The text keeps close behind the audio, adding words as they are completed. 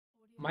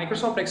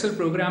Microsoft Excel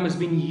program is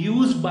being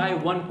used by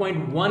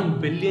 1.1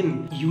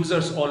 billion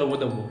users all over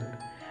the world.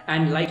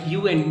 And like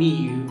you and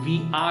me,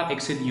 we are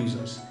Excel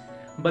users.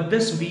 But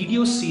this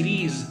video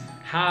series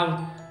have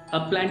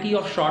a plenty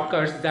of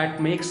shortcuts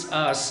that makes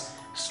us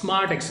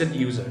smart Excel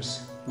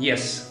users.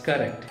 Yes,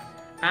 correct.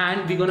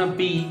 And we're gonna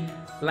be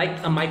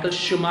like a Michael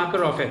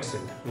Schumacher of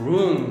Excel.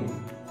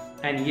 Vroom.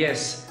 And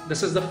yes,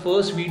 this is the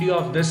first video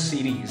of this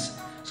series.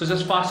 So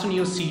just fasten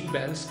your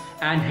seatbelts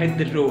and hit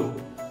the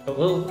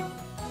road.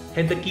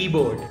 Hit the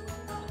keyboard.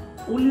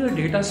 All your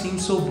data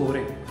seems so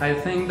boring. I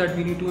think that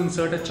we need to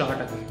insert a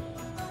chart again.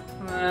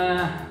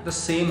 The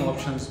same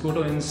options. Go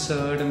to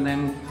insert and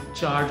then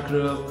chart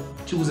group,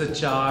 choose a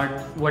chart,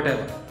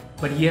 whatever.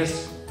 But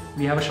yes,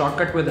 we have a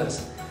shortcut with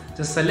us.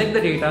 Just select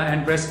the data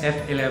and press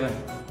F11.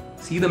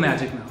 See the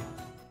magic now.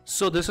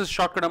 So this is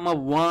shortcut number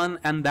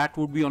 1, and that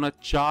would be on a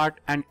chart,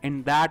 and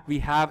in that we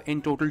have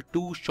in total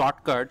 2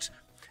 shortcuts.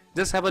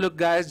 Just have a look,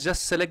 guys.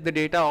 Just select the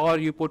data, or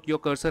you put your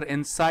cursor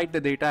inside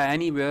the data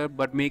anywhere,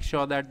 but make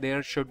sure that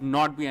there should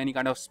not be any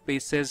kind of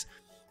spaces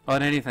or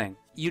anything.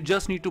 You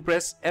just need to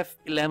press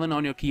F11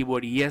 on your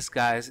keyboard. Yes,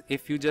 guys,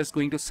 if you're just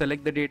going to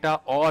select the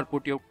data or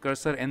put your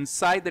cursor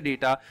inside the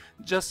data,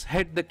 just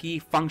hit the key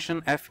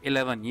function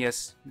F11.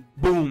 Yes,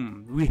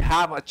 boom, we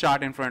have a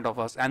chart in front of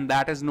us, and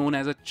that is known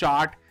as a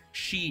chart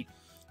sheet.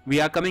 We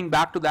are coming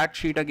back to that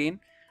sheet again,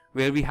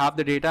 where we have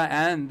the data,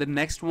 and the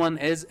next one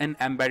is an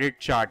embedded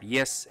chart.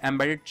 Yes,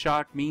 embedded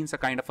chart means a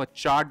kind of a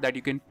chart that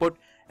you can put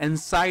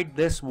inside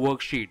this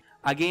worksheet.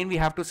 Again, we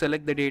have to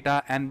select the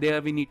data, and there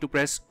we need to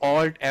press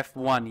Alt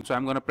F1. So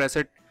I'm going to press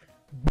it.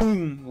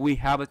 Boom, we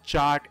have a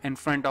chart in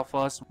front of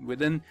us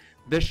within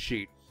this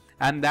sheet,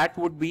 and that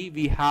would be,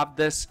 we have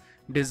this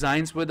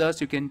designs with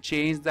us. You can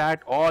change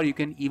that, or you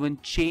can even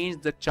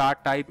change the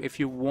chart type if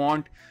you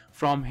want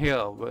from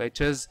here, which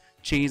is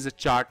change the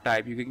chart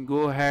type. You can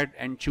go ahead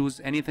and choose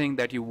anything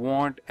that you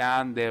want,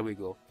 and there we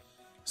go.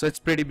 So it's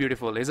pretty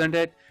beautiful, isn't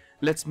it?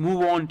 Let's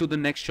move on to the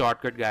next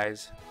shortcut,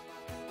 guys.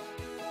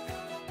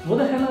 What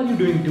the hell are you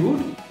doing,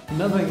 dude?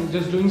 Nothing,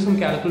 just doing some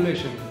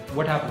calculation.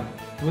 What happened?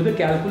 With a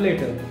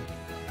calculator.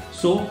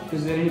 So,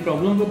 is there any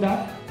problem with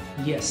that?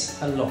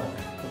 Yes, a lot.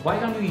 Why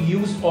can't you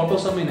use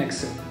AutoSum in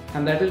Excel?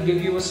 And that will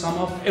give you a sum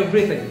of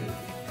everything.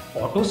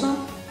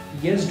 AutoSum?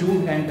 Yes,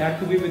 dude, and that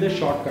will be with a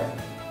shortcut.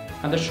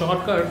 And the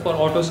shortcut for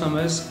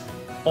AutoSum is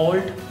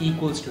Alt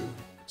equals to.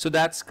 So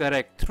that's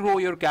correct. Throw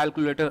your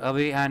calculator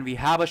away, and we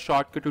have a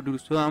shortcut to do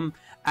sum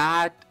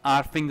at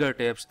our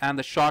fingertips, and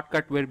the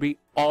shortcut will be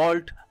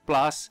Alt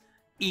plus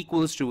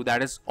equals to.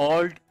 That is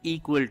Alt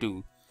equal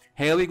to.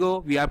 Here we go.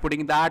 We are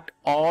putting that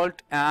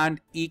Alt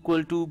and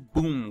equal to.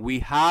 Boom. We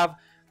have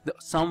the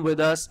sum with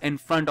us in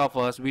front of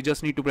us. We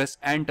just need to press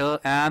enter,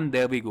 and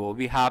there we go.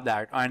 We have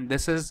that, and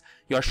this is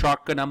your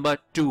shortcut number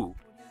 2.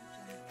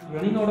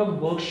 Running out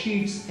of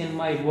worksheets in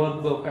my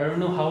workbook. I don't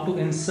know how to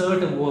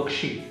insert a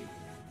worksheet.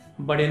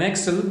 But in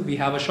Excel, we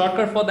have a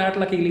shortcut for that,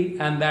 luckily,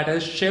 and that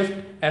is Shift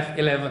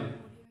F11.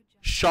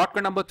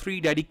 Shortcut number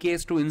 3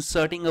 dedicates to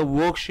inserting a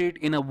worksheet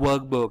in a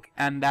workbook,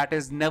 and that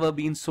has never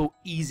been so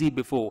easy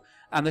before.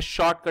 And the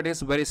shortcut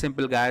is very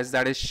simple, guys.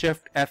 That is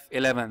Shift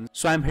F11.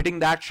 So I'm hitting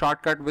that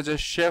shortcut, which is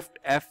Shift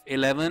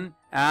F11,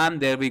 and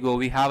there we go.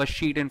 We have a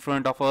sheet in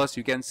front of us.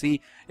 You can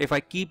see if I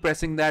keep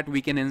pressing that,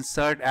 we can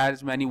insert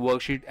as many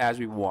worksheets as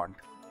we want.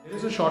 There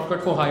is a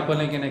shortcut for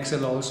hyperlink in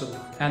Excel also,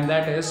 and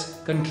that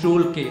is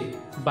Control K.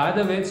 By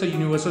the way, it's a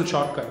universal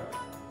shortcut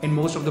in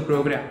most of the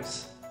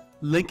programs.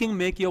 Linking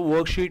make your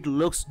worksheet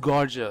looks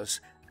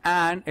gorgeous,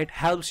 and it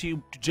helps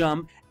you to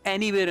jump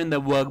anywhere in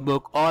the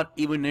workbook or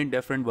even in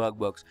different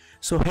workbooks.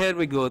 So here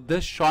we go.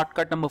 This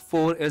shortcut number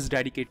 4 is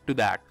dedicated to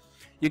that.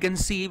 You can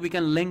see we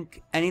can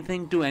link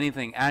anything to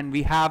anything, and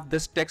we have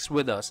this text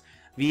with us.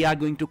 We are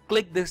going to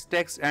click this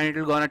text, and it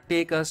will gonna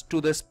take us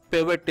to this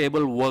pivot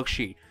table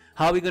worksheet.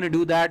 How are we going to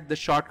do that? The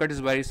shortcut is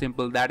very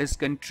simple. That is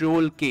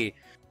Control K.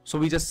 So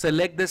we just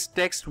select this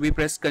text, we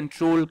press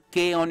Control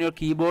K on your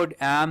keyboard,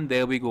 and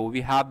there we go.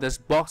 We have this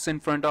box in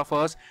front of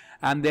us,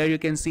 and there you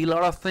can see a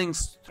lot of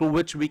things through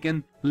which we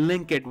can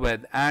link it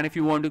with. And if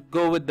you want to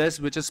go with this,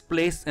 which is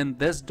placed in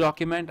this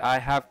document, I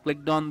have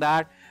clicked on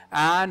that,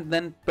 and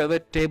then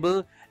pivot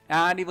table,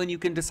 and even you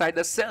can decide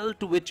the cell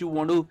to which you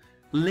want to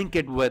link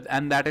it with,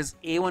 and that is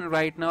A1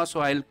 right now.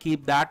 So I'll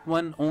keep that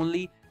one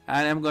only,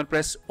 and I'm going to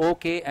press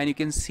OK, and you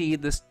can see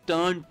this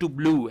turn to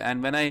blue.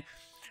 And when I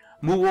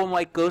move over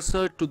my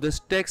cursor to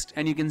this text,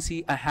 and you can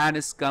see a hand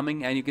is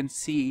coming, and you can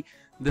see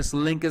this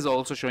link is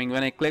also showing.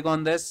 When I click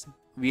on this,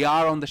 we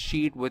are on the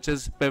sheet which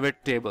is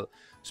pivot table.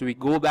 So we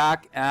go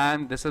back,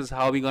 and this is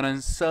how we're gonna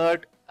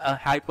insert a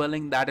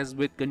hyperlink. That is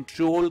with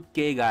Control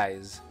K,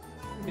 guys.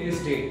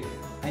 Today's date,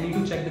 I need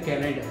to check the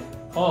calendar,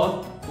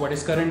 or what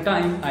is current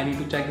time, I need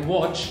to check the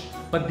watch.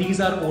 But these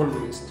are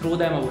always, throw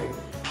them away.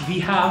 We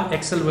have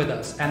Excel with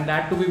us, and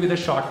that to be with a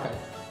shortcut.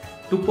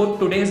 To put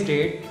today's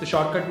date, the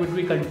shortcut would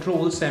be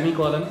Control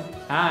semicolon,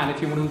 and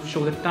if you want to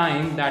show the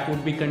time, that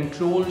would be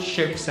Control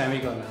Shift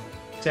semicolon.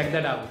 Check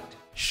that out.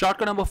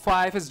 Shortcut number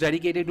 5 is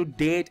dedicated to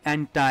date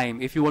and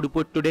time. If you want to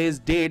put today's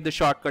date, the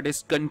shortcut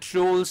is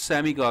Control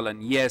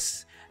semicolon.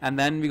 Yes, and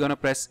then we're gonna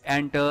press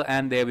enter,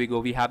 and there we go,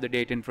 we have the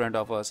date in front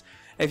of us.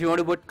 If you want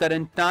to put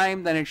current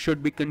time, then it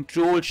should be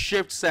Control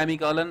Shift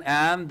semicolon,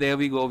 and there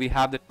we go, we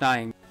have the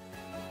time.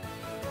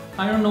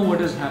 I don't know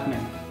what is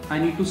happening. I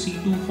need to see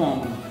two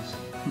formulas.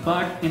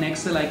 But in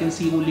Excel I can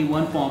see only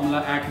one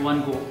formula at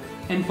one go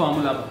in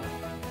formula bar.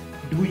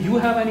 Do you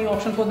have any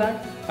option for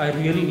that? I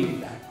really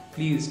need that.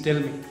 Please tell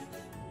me.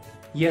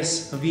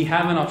 Yes, we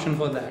have an option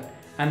for that,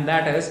 and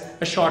that is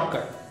a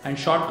shortcut. And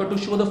shortcut to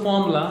show the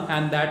formula,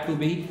 and that to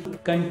be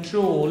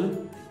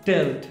Control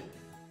Tilt.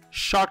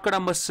 Shortcut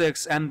number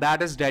 6, and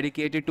that is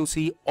dedicated to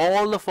see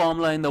all the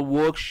formula in the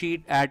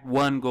worksheet at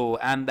one go,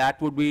 and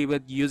that would be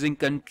with using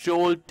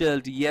Control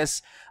Tilt.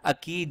 Yes, a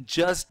key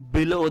just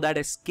below that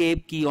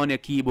escape key on your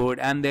keyboard,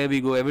 and there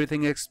we go,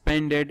 everything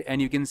expanded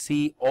and you can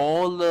see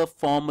all the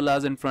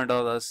formulas in front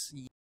of us.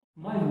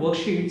 My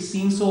worksheet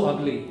seems so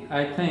ugly.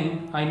 I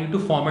think I need to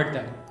format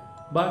them.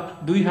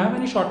 But do you have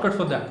any shortcut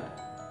for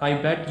that? I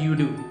bet you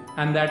do.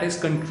 And that is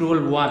Control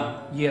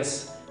 1.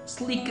 Yes,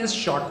 sleekest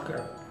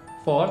shortcut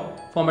for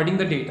formatting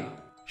the data.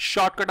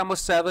 Shortcut number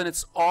 7,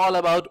 it's all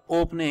about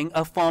opening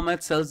a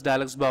format cells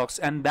dialog box,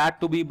 and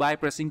that to be by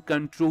pressing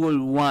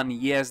Control 1.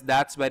 Yes,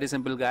 that's very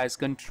simple guys,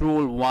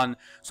 Control 1.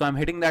 So I'm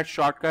hitting that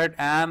shortcut,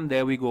 and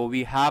there we go,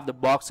 we have the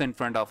box in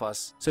front of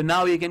us. So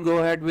now you can go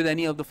ahead with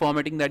any of the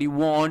formatting that you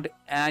want,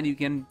 and you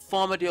can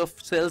format your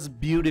cells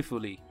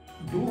beautifully.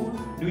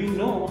 Dude, do you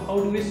know how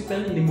do we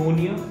spell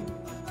pneumonia?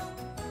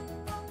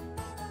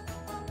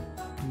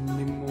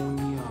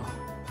 Pneumonia.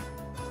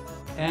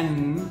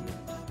 N.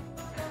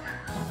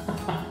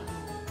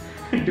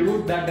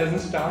 Dude, that doesn't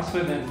start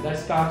with N, that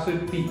starts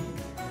with P.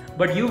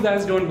 But you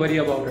guys don't worry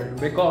about it,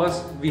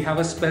 because we have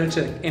a spell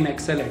check in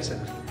Excel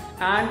itself,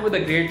 and with a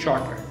great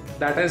shortcut,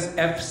 that is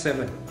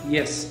F7.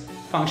 Yes,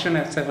 function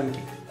F7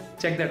 key.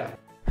 Check that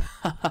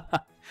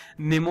out.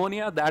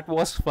 Pneumonia, that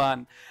was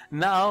fun.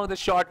 Now the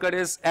shortcut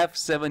is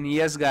F7.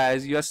 Yes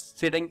guys, you're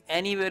sitting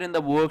anywhere in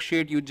the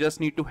worksheet, you just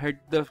need to hit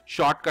the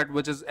shortcut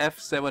which is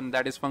F7,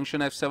 that is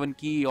function F7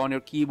 key on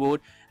your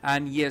keyboard,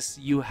 and yes,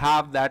 you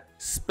have that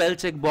spell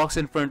check box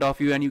in front of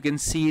you, and you can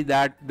see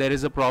that there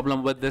is a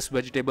problem with this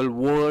vegetable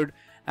word,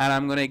 and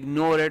I'm gonna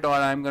ignore it, or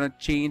I'm gonna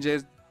change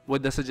it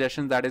with the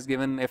suggestion that is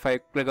given. If I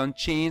click on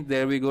change,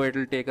 there we go, it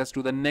will take us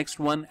to the next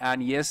one,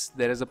 and yes,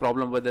 there is a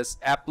problem with this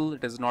apple,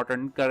 it is not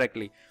written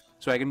correctly.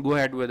 So I can go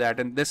ahead with that,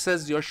 and this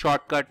is your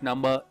shortcut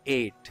number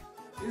 8.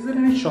 Is there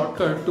any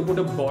shortcut to put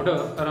a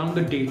border around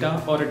the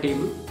data or a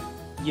table?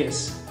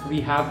 Yes, we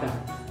have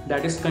that.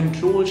 That is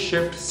Control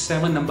Shift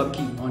 7 number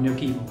key on your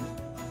keyboard.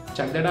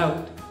 Check that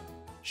out.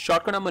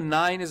 Shortcut number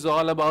 9 is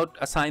all about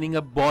assigning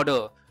a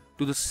border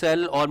to the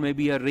cell or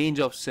maybe a range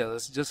of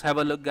cells. Just have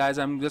a look guys,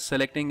 I'm just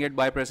selecting it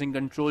by pressing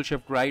Control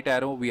Shift right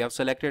arrow. We have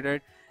selected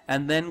it,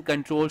 and then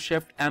Control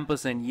Shift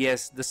ampersand.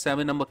 Yes, the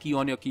 7 number key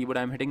on your keyboard,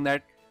 I'm hitting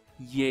that.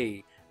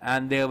 Yay.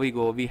 And there we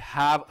go, we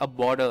have a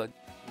border.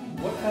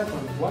 What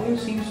happened? Why you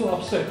seem so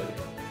upset?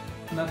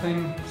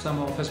 Nothing, some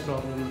office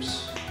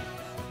problems.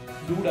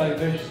 Dude, I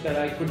wish that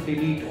I could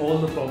delete all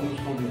the problems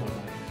from your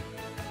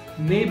life.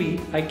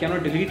 Maybe I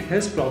cannot delete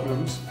his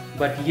problems,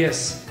 but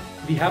yes,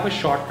 we have a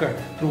shortcut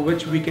through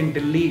which we can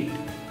delete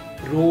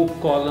row,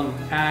 column,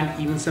 and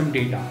even some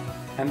data.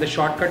 And the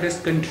shortcut is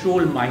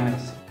Control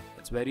minus.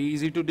 Very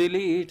easy to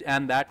delete,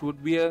 and that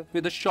would be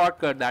with a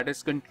shortcut, that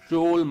is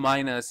Control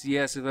minus.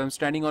 Yes, if I'm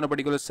standing on a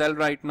particular cell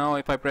right now,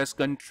 if I press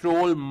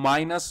Control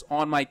minus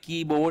on my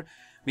keyboard,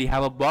 we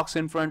have a box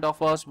in front of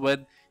us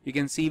with, you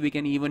can see we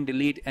can even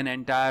delete an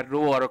entire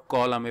row or a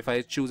column. If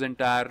I choose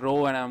entire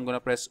row and I'm gonna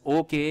press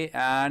OK,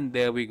 and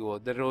there we go,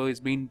 the row is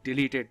being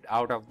deleted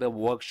out of the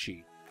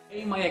worksheet.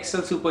 Hey my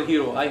Excel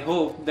superhero, I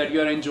hope that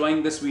you are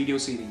enjoying this video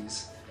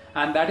series,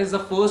 and that is the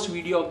first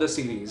video of the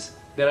series.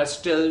 There are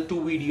still 2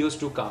 videos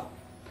to come.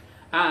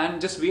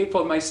 And just wait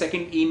for my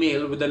second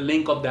email with the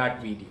link of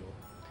that video.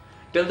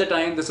 Till the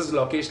time, this is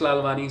Lokesh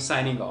Lalwani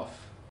signing off.